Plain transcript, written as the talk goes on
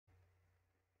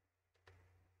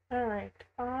Alright,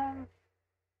 I'm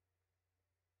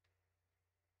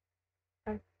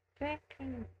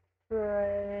thinking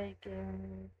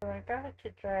dragon, but I got it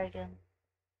to dragon.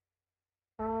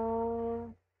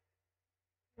 Um,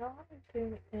 the only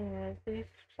thing is,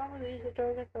 some of these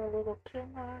dragons are a little too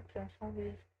much, and some of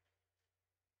these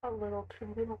are a little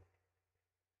too little.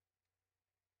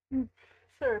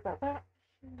 Sorry about that.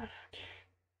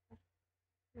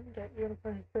 That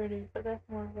unicorn is pretty, but that's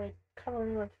more like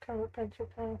coloring with color pencil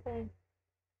kind of thing.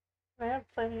 I have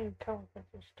plenty of color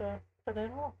pencil stuff, but I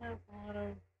don't have a lot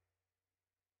of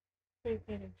free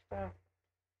painting stuff.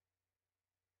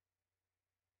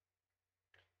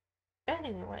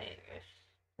 Anyways,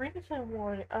 reason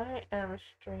why I am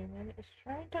streaming is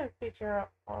trying to figure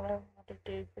out what I want to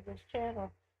do for this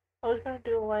channel. I was gonna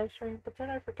do a live stream, but then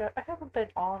I forgot. I haven't been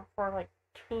on for like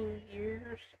 2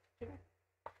 years,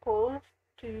 close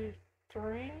to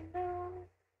 3 now.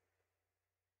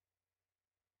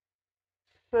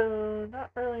 So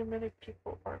not really many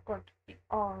people are going to be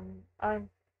on. I'm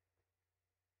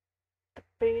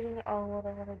debating on what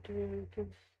I want to do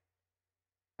because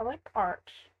I like art.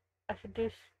 I should do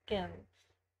skins,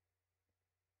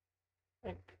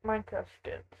 like Minecraft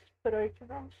skins. But I can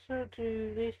also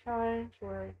do these kinds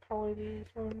where I color these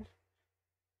ones.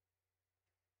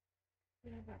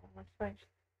 Yeah, that one looks nice.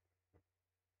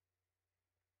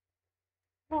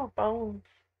 No bones.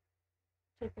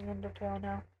 Taking into town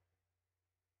now.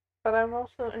 But I'm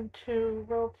also into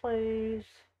role plays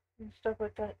and stuff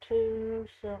like that too,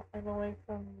 so I'm away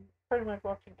from pretty much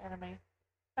watching anime.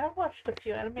 I've watched a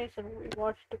few animes and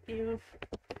rewatched a few.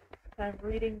 I'm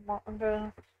reading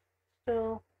manga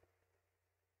still.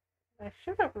 I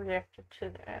should have reacted to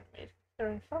the animes,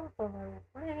 considering some of them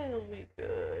are really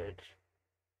good.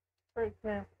 For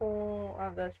example,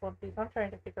 on this One Piece, I'm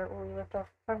trying to figure out where we left off.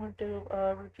 I'm going to do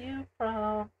a review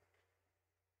from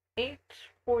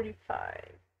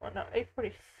 8:45. Well, no,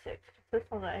 8:46. This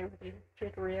one I already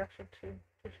did a reaction to.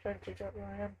 Just trying to figure out where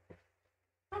I am.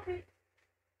 Okay,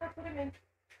 that's what I meant.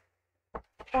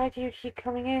 Why do you keep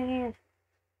coming in here?